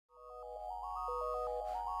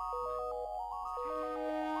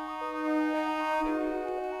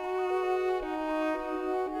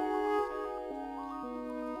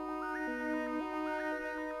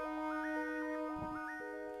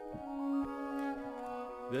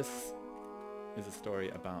This is a story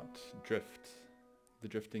about drift, the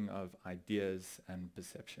drifting of ideas and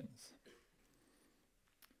perceptions.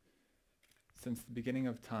 Since the beginning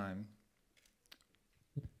of time,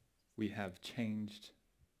 we have changed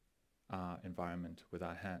our environment with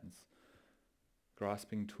our hands,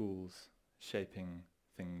 grasping tools, shaping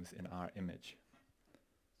things in our image.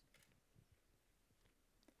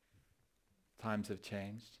 Times have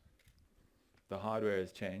changed, the hardware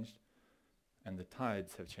has changed, and the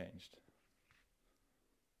tides have changed.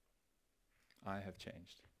 I have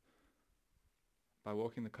changed. By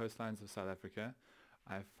walking the coastlines of South Africa,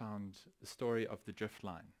 I have found the story of the drift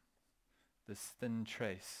line, this thin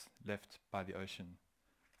trace left by the ocean,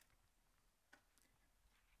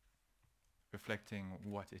 reflecting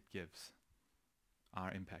what it gives,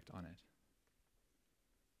 our impact on it.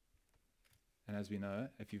 And as we know,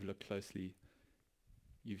 if you've looked closely,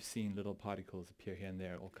 you've seen little particles appear here and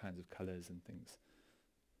there, all kinds of colors and things.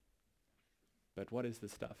 But what is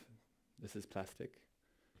this stuff? This is plastic,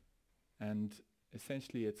 and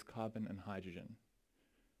essentially it's carbon and hydrogen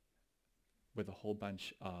with a whole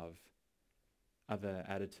bunch of other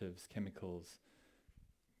additives, chemicals,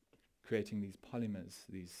 creating these polymers,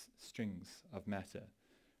 these strings of matter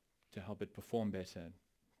to help it perform better,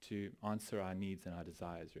 to answer our needs and our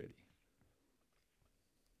desires, really.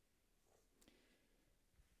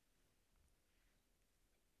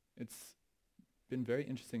 It's been very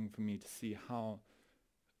interesting for me to see how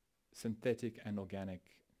synthetic and organic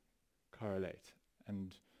correlate.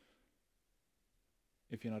 And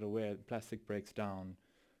if you're not aware, plastic breaks down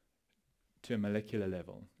to a molecular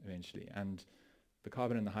level eventually, and the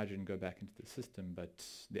carbon and the hydrogen go back into the system, but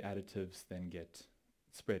the additives then get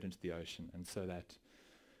spread into the ocean, and so that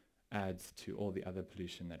adds to all the other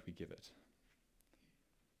pollution that we give it.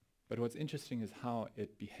 But what's interesting is how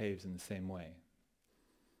it behaves in the same way.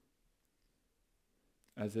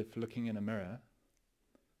 As if looking in a mirror,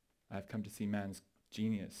 I've come to see man's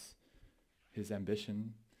genius, his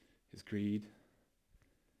ambition, his greed,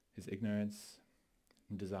 his ignorance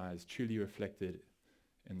and desires truly reflected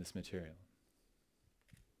in this material.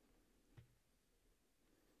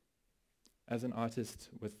 As an artist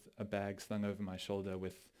with a bag slung over my shoulder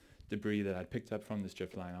with debris that I'd picked up from this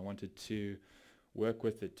drift line, I wanted to work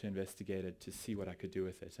with it, to investigate it, to see what I could do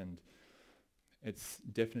with it. And it's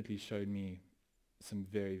definitely showed me some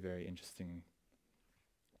very, very interesting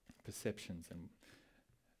perceptions and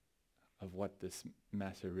of what this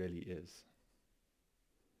matter really is.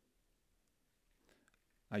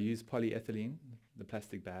 I use polyethylene, the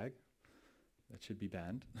plastic bag, that should be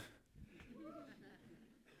banned,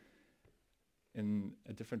 in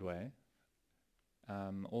a different way.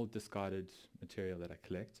 All discarded material that I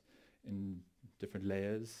collect in different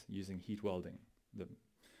layers using heat welding,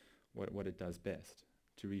 what it does best,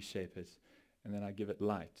 to reshape it. And then I give it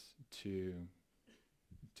light to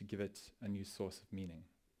give it a new source of meaning.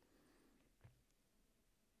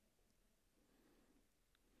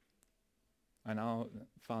 I now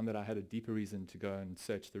found that I had a deeper reason to go and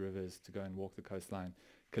search the rivers, to go and walk the coastline,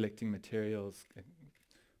 collecting materials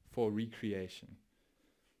for recreation.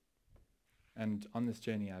 And on this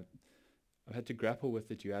journey, I've had to grapple with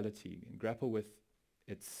the duality, and grapple with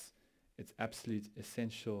its absolute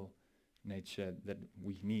essential nature that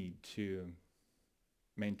we need to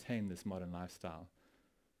maintain this modern lifestyle.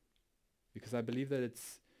 Because I believe that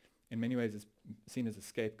it's, in many ways, it's seen as a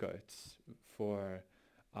scapegoat for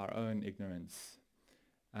our own ignorance.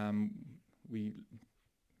 We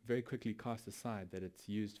very quickly cast aside that it's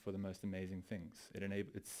used for the most amazing things.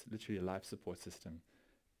 It's literally a life support system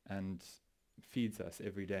and feeds us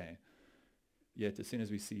every day. Yet as soon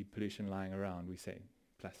as we see pollution lying around, we say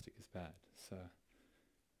plastic is bad. So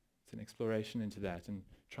it's an exploration into that and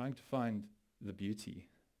trying to find the beauty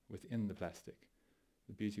within the plastic,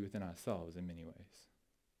 the beauty within ourselves in many ways.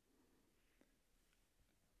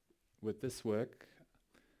 With this work,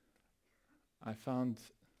 I found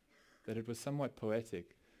that it was somewhat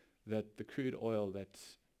poetic that the crude oil that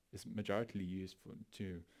is majoritarily used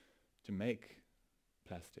to make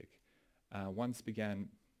plastic once began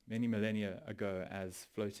many millennia ago as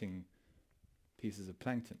floating pieces of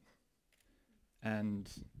plankton,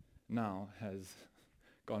 and now has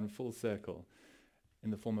gone full circle in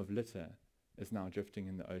the form of litter, is now drifting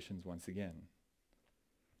in the oceans once again.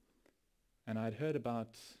 And I'd heard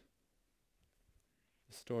about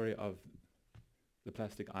the story of the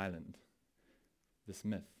plastic island, this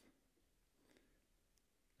myth.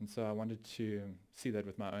 And so I wanted to see that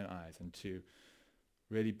with my own eyes and to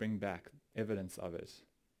really bring back evidence of it,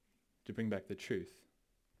 to bring back the truth.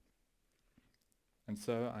 And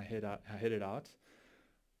so I headed out,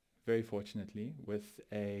 very fortunately, with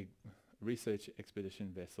a research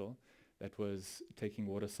expedition vessel that was taking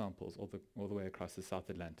water samples all the way across the South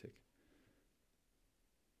Atlantic.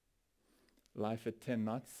 Life at 10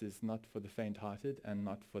 knots is not for the faint-hearted and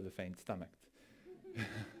not for the faint-stomached.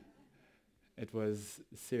 It was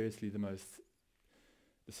seriously the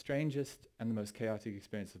strangest and the most chaotic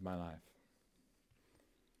experience of my life.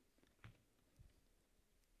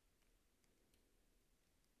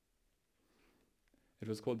 It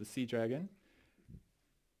was called the Sea Dragon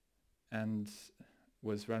and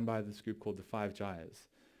was run by this group called the Five Gyres.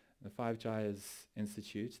 The Five Gyres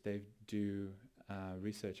Institute, they do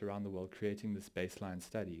research around the world creating this baseline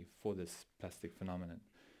study for this plastic phenomenon,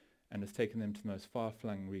 and it's taken them to the most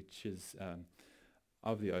far-flung reaches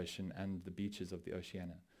of the ocean and the beaches of the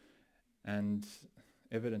Oceania. And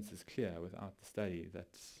evidence is clear without the study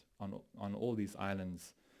that on all these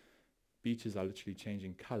islands, beaches are literally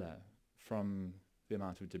changing color from the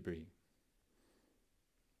amount of debris.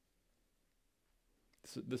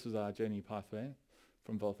 So this was our journey pathway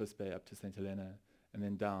from Walvis Bay up to St. Helena and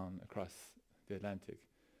then down across the Atlantic,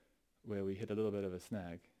 where we hit a little bit of a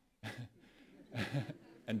snag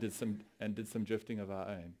and did some drifting of our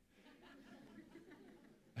own.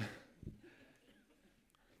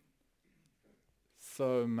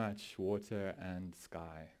 So much water and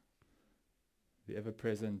sky. The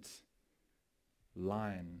ever-present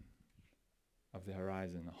line of the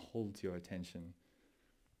horizon holds your attention.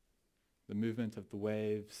 The movement of the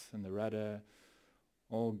waves and the rudder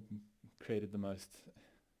all created the most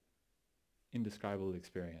indescribable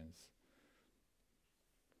experience.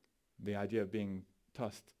 The idea of being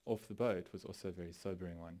tossed off the boat was also a very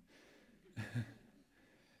sobering one.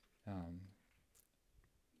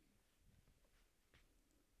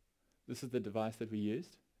 This is the device that we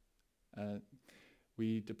used.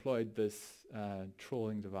 We deployed this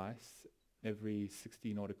trawling device every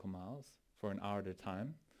 60 nautical miles for an hour at a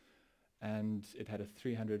time, and it had a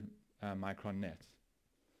 300 micron net.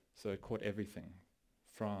 So it caught everything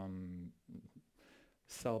from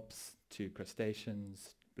salps to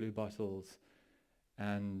crustaceans, blue bottles,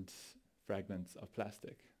 and fragments of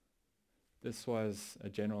plastic. This was a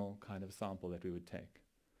general kind of sample that we would take.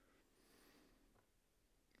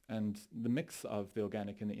 And the mix of the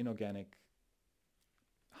organic and the inorganic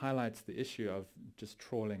highlights the issue of just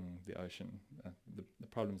trawling the ocean, the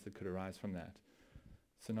problems that could arise from that.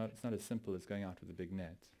 So it's not as simple as going out with a big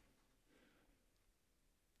net.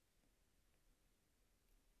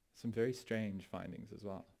 Some very strange findings as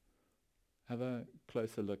well. Have a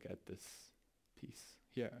closer look at this piece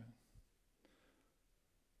here.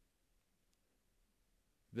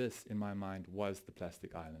 This, in my mind, was the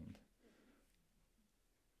plastic island.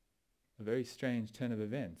 A very strange turn of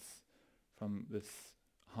events from this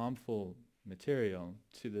harmful material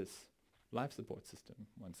to this life support system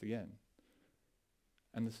once again.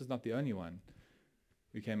 And this is not the only one.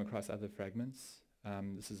 We came across other fragments.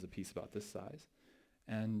 This is a piece about this size.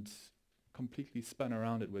 And completely spun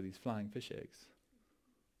around it were these flying fish eggs.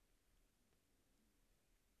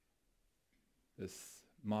 This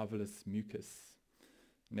marvelous mucus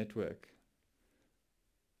network.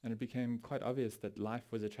 And it became quite obvious that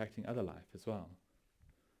life was attracting other life as well.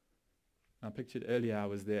 I pictured earlier I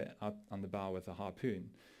was there out on the bow with a harpoon.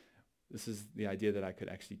 This is the idea that I could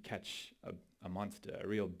actually catch a monster, a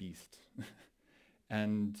real beast.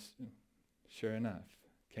 And sure enough,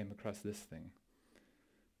 came across this thing.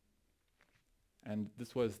 And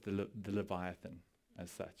this was the Leviathan as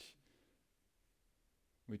such.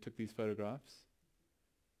 We took these photographs,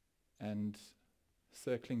 and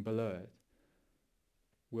circling below it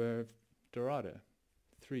were Dorada,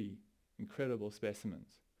 3 incredible specimens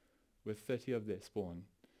with 30 of their spawn,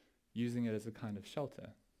 using it as a kind of shelter,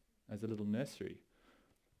 as a little nursery.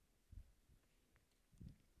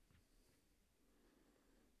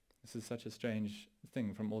 This is such a strange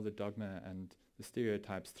thing from all the dogma and the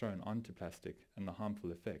stereotypes thrown onto plastic and the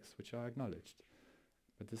harmful effects, which are acknowledged.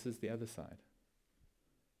 But this is the other side.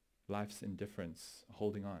 Life's indifference,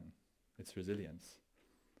 holding on, its resilience.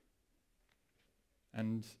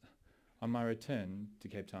 And on my return to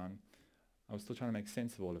Cape Town, I was still trying to make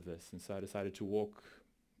sense of all of this, and so I decided to walk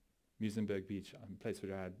Muizenberg Beach, a place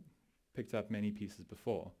where I had picked up many pieces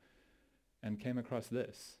before, and came across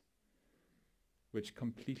this, which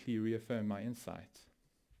completely reaffirmed my insight.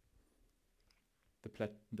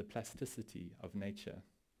 The plasticity of nature.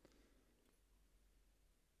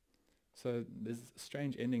 So there's a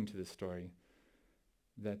strange ending to this story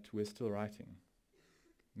that we're still writing.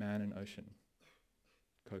 Man and ocean,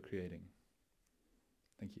 co-creating.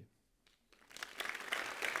 Thank you.